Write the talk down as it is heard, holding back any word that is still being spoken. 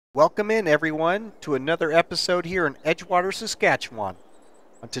Welcome in, everyone, to another episode here in Edgewater, Saskatchewan.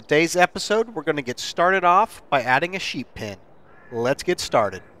 On today's episode, we're going to get started off by adding a sheep pen. Let's get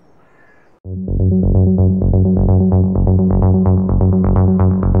started.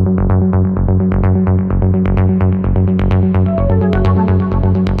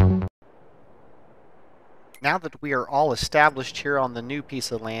 Now that we are all established here on the new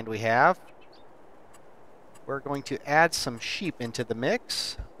piece of land we have, we're going to add some sheep into the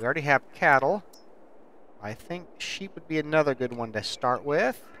mix. We already have cattle. I think sheep would be another good one to start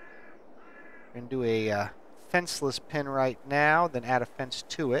with. We're going to do a fenceless pen right now, then add a fence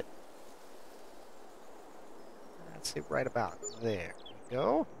to it. Let's see, right about there we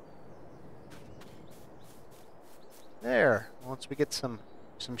go. There. Once we get some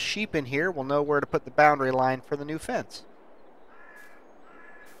sheep in here, we'll know where to put the boundary line for the new fence.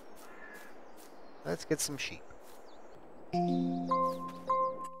 Let's get some sheep. Let's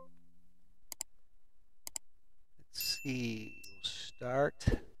see, we'll start.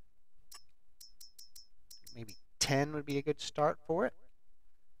 Maybe 10 would be a good start for it.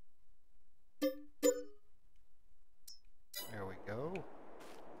 There we go.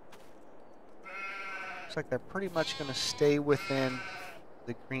 Looks like they're pretty much going to stay within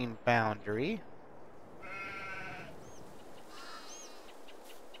the green boundary.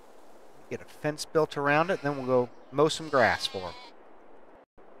 Get a fence built around it, then we'll go mow some grass for them.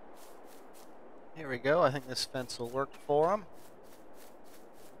 Here we go. I think this fence will work for them.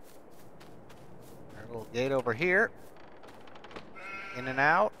 Our little gate over here. In and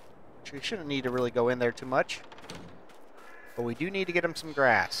out. Which we shouldn't need to really go in there too much. But we do need to get them some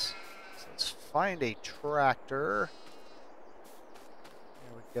grass. So let's find a tractor.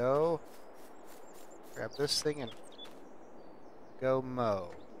 There we go. Grab this thing and go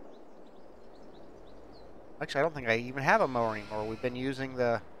mow. Actually, I don't think I even have a mower anymore. We've been using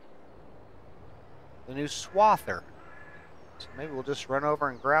the new swather. So maybe we'll just run over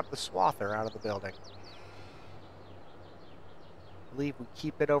and grab the swather out of the building. I believe we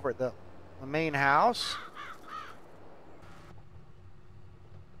keep it over at the main house.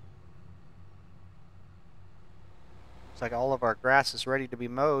 Looks like all of our grass is ready to be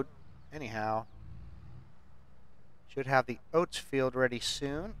mowed. Anyhow, should have the oats field ready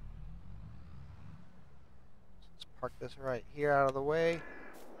soon. Park this right here out of the way.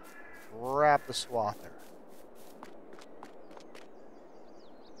 Grab the swather.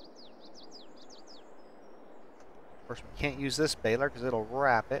 Of course, we can't use this baler because it'll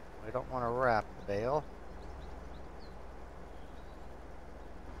wrap it. We don't want to wrap the bale.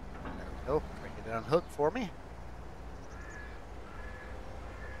 There we go. Try to get it unhooked for me.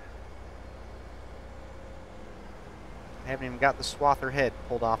 I haven't even got the swather head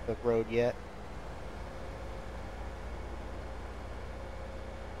pulled off the road yet.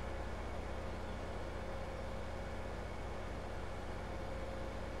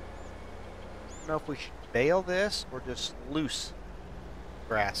 I don't know if we should bale this or just loose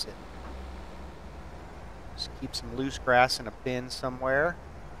grass it. Just keep some loose grass in a bin somewhere.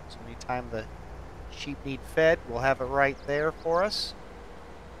 So anytime the sheep need fed, we'll have it right there for us.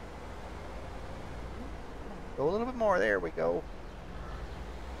 Go a little bit more. There we go.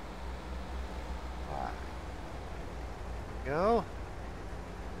 There we go.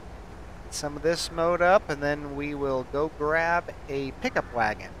 Get some of this mowed up, and then we will go grab a pickup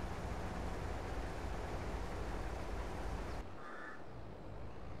wagon.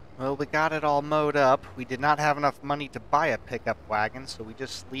 Well, we got it all mowed up. We did not have enough money to buy a pickup wagon, so we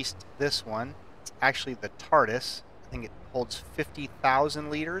just leased this one. It's actually the TARDIS. I think it holds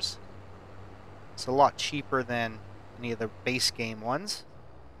 50,000 liters. It's a lot cheaper than any of the base game ones.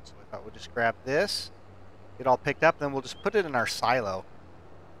 So I thought we'd just grab this, get it all picked up, then we'll just put it in our silo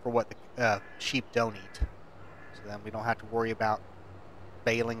for what the sheep don't eat. So then we don't have to worry about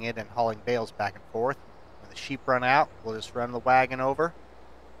baling it and hauling bales back and forth. When the sheep run out, we'll just run the wagon over.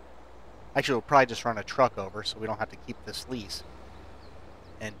 Actually, we'll probably just run a truck over so we don't have to keep this lease.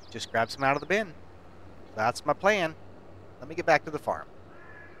 And just grab some out of the bin. That's my plan. Let me get back to the farm.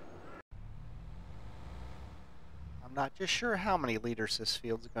 I'm not just sure how many liters this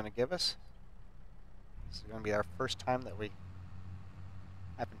field's going to give us. This is going to be our first time that we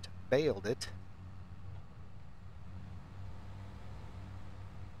haven't baled it.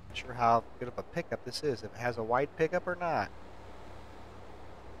 Not sure how good of a pickup this is, if it has a wide pickup or not.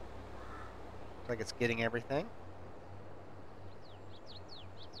 Looks like it's getting everything.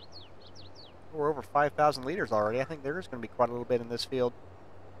 We're over 5,000 liters already. I think there's going to be quite a little bit in this field.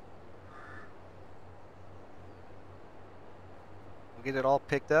 We'll get it all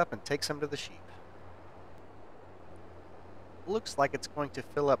picked up and take some to the sheep. looks like it's going to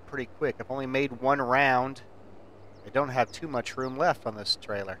fill up pretty quick. I've only made one round. I don't have too much room left on this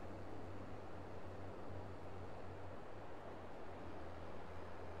trailer.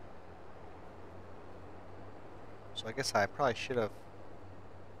 So I guess I probably should have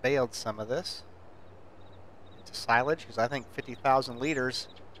baled some of this into silage, because I think 50,000 liters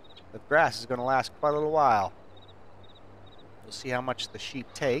of grass is going to last quite a little while. We'll see how much the sheep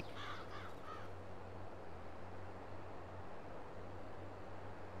take.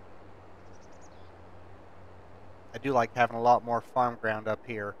 I do like having a lot more farm ground up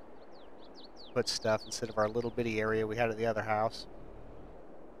here. Put stuff instead of our little bitty area we had at the other house.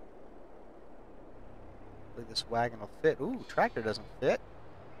 Hopefully this wagon will fit. Ooh, tractor doesn't fit.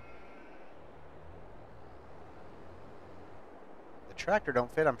 The tractor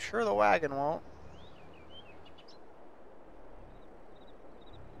don't fit. I'm sure the wagon won't.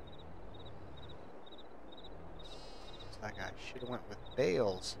 Looks like I should have went with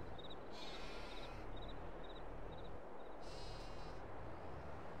bales.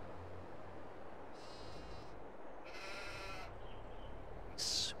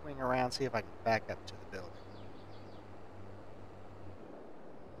 Swing around, see if I can back up to the building.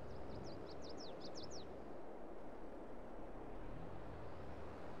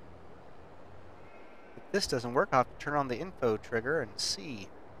 If this doesn't work, I'll have to turn on the info trigger and see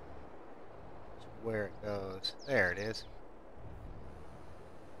where it goes. There it is.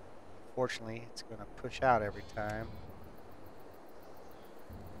 Fortunately, it's going to push out every time.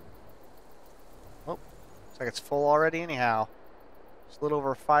 Oh, looks like it's full already anyhow. It's a little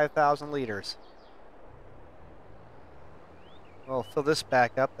over 5,000 liters. We'll fill this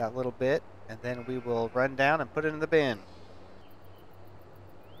back up that little bit, and then we will run down and put it in the bin.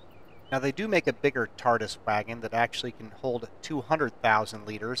 Now they do make a bigger TARDIS wagon that actually can hold 200,000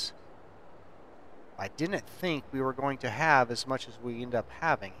 liters. I didn't think we were going to have as much as we end up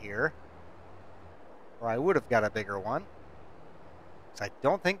having here, or I would have got a bigger one. Because I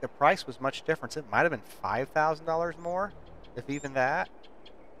don't think the price was much difference. It might have been $5,000 more, if even that.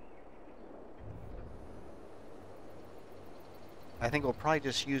 I think we'll probably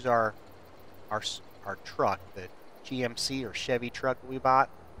just use our truck, the GMC or Chevy truck that we bought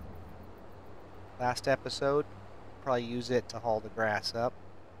last episode. Probably use it to haul the grass up.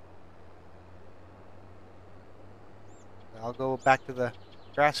 I'll go back to the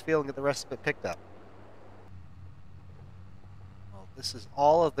grass field and get the rest of it picked up. Well, this is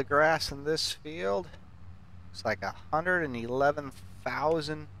all of the grass in this field. Looks like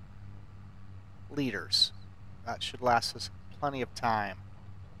 111,000 liters. That should last us plenty of time.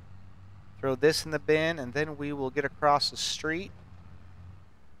 Throw this in the bin, and then we will get across the street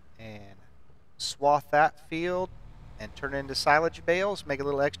and swath that field and turn it into silage bales, make a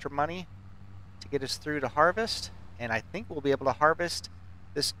little extra money to get us through to harvest. And I think we'll be able to harvest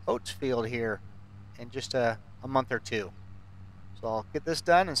this oats field here in just a month or two. So I'll get this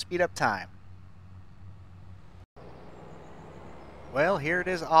done and speed up time. Well, here it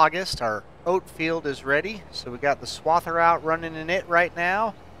is August. Our oat field is ready. So we got the swather out running in it right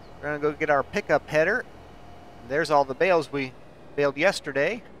now. We're going to go get our pickup header. There's all the bales we baled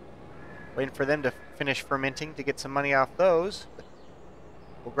yesterday. Waiting for them to finish fermenting to get some money off those.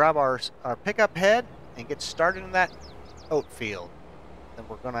 We'll grab our pickup head and get started in that oat field. And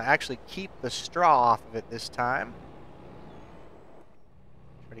we're going to actually keep the straw off of it this time.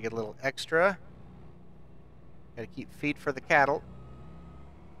 Try to get a little extra. Got to keep feed for the cattle.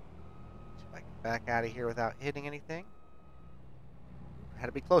 See if I can back out of here without hitting anything. Had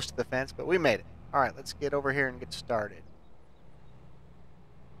to be close to the fence, but we made it. Alright, let's get over here and get started.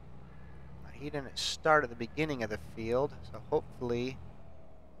 He didn't start at the beginning of the field, so hopefully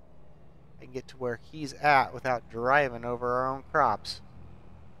I can get to where he's at without driving over our own crops.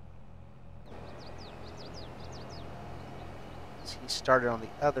 He started on the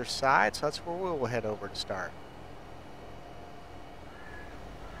other side, so that's where we'll head over to start.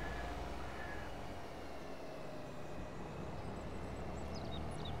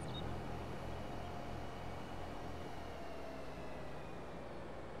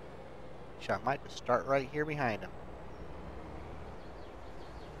 I might just start right here behind him.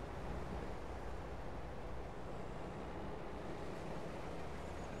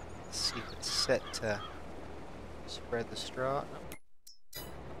 Let's see if it's set to spread the straw. No.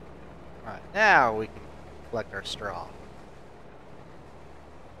 Alright, now we can collect our straw.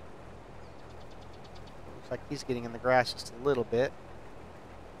 Looks like he's getting in the grass just a little bit.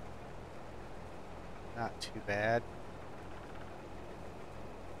 Not too bad.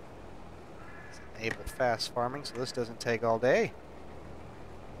 Able fast farming, so this doesn't take all day.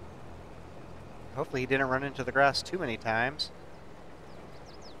 Hopefully he didn't run into the grass too many times.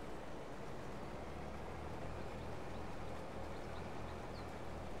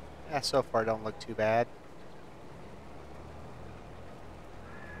 Yeah, so far don't look too bad.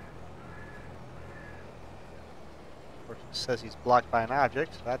 Of course, it says he's blocked by an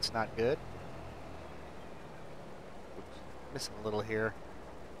object, so that's not good. Oops, missing a little here.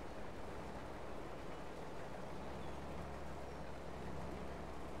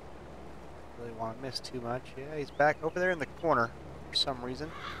 Really want to miss too much. Yeah, he's back over there in the corner for some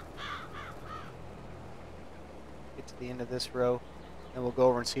reason. Get to the end of this row, and we'll go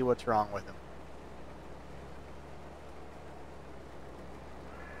over and see what's wrong with him.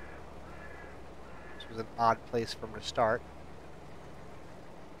 This was an odd place for him to start.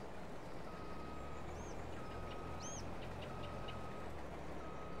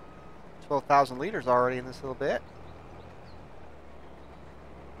 $12,000 liters already in this little bit.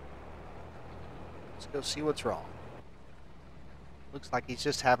 Let's go see what's wrong. Looks like he's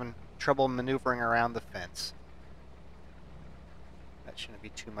just having trouble maneuvering around the fence. That shouldn't be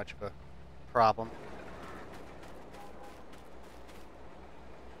too much of a problem.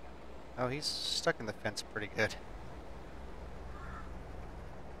 Oh, he's stuck in the fence pretty good.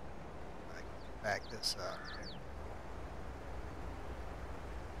 I can back this up.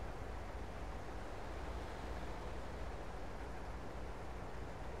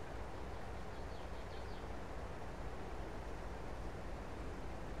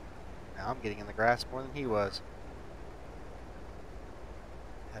 Now I'm getting in the grass more than he was.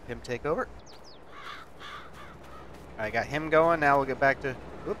 Have him take over. I got him going. Now we'll get back to,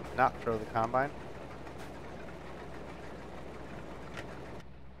 not throw the combine.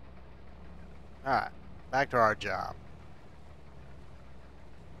 Alright, back to our job.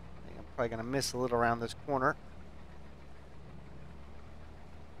 I think I'm probably going to miss a little around this corner.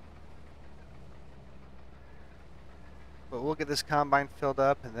 But we'll get this combine filled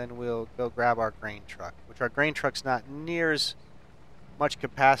up and then we'll go grab our grain truck, which our grain truck's not near as much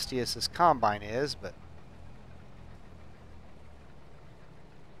capacity as this combine is, but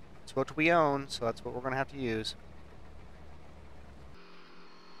it's what we own, so that's what we're going to have to use.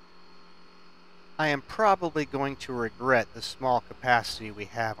 I am probably going to regret the small capacity we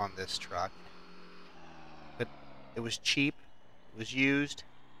have on this truck, but it was cheap, it was used,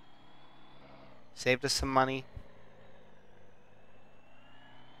 saved us some money.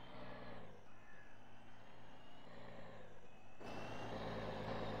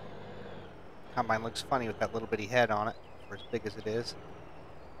 Combine looks funny with that little bitty head on it, for as big as it is.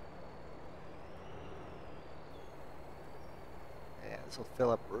 Yeah, this will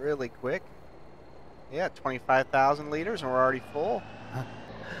fill up really quick. Yeah, 25,000 liters and we're already full. At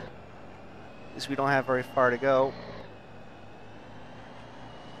least we don't have very far to go.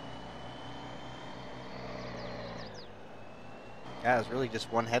 Yeah, it's really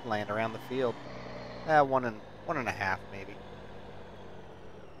just one headland around the field. One and a half maybe.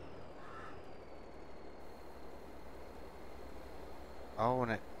 Oh,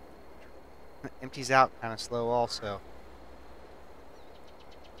 and it empties out kind of slow also.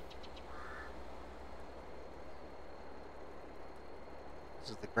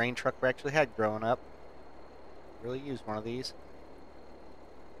 This is the grain truck we actually had growing up. Really used one of these.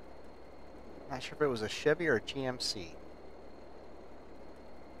 Not sure if it was a Chevy or a GMC.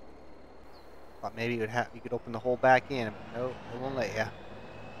 Thought maybe you could open the hole back in. No, it won't let you.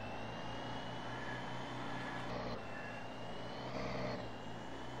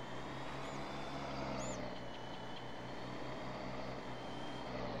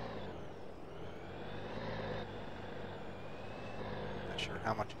 Sure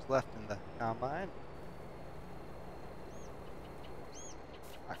how much is left in the combine.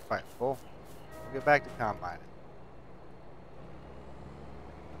 Not quite full. We'll get back to combining.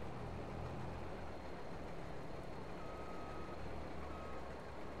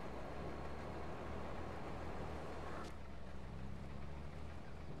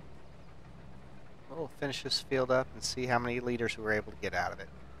 We'll finish this field up and see how many liters we were able to get out of it.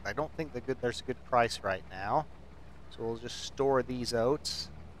 I don't think there's a good price right now. So we'll just store these oats,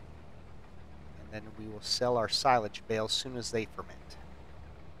 and then we will sell our silage bales as soon as they ferment.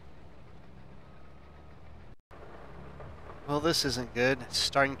 Well, this isn't good. It's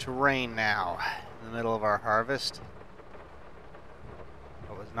starting to rain now in the middle of our harvest.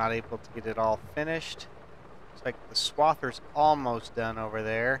 I was not able to get it all finished. Looks like the swather's almost done over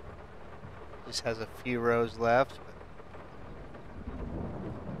there. Just has a few rows left.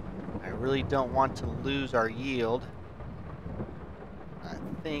 But I really don't want to lose our yield. I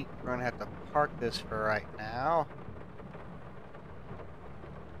think we're going to have to park this for right now.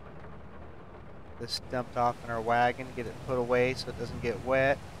 This dumped off in our wagon, get it put away so it doesn't get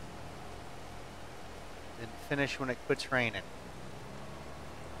wet. Then finish when it quits raining.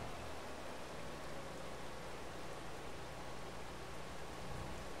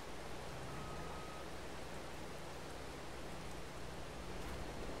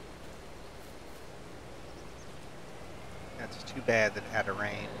 It's too bad that it had to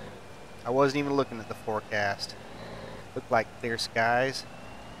rain. I wasn't even looking at the forecast. Looked like clear skies.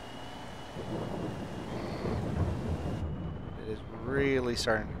 It is really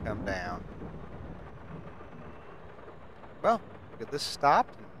starting to come down. Well, get this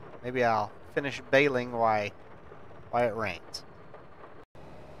stopped. Maybe I'll finish baling while it rains.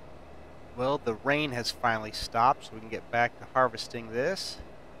 Well, the rain has finally stopped, so we can get back to harvesting this.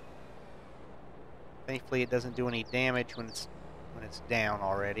 Thankfully, it doesn't do any damage when it's down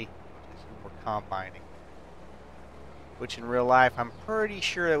already. Just more combining. Which in real life, I'm pretty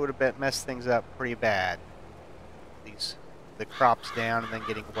sure it would have messed things up pretty bad. The crops down and then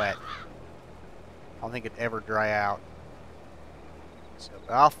getting wet. I don't think it'd ever dry out. So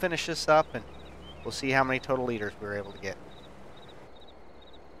I'll finish this up and we'll see how many total liters we were able to get.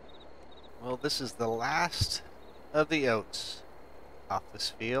 Well, this is the last of the oats off this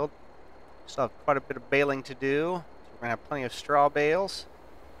field. Still have quite a bit of baling to do. So we're going to have plenty of straw bales.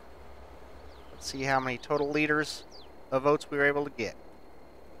 Let's see how many total liters of oats we were able to get.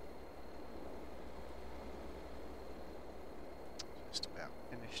 Just about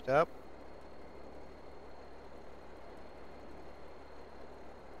finished up.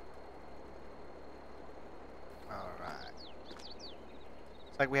 Alright.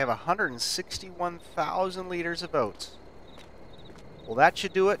 Looks like we have 161,000 liters of oats. Well, that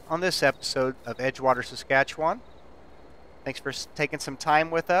should do it on this episode of Edgewater, Saskatchewan. Thanks for taking some time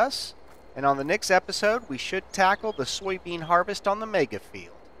with us. And on the next episode, we should tackle the soybean harvest on the mega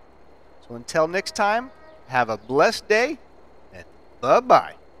field. So until next time, have a blessed day, and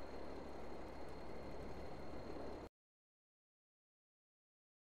bye-bye.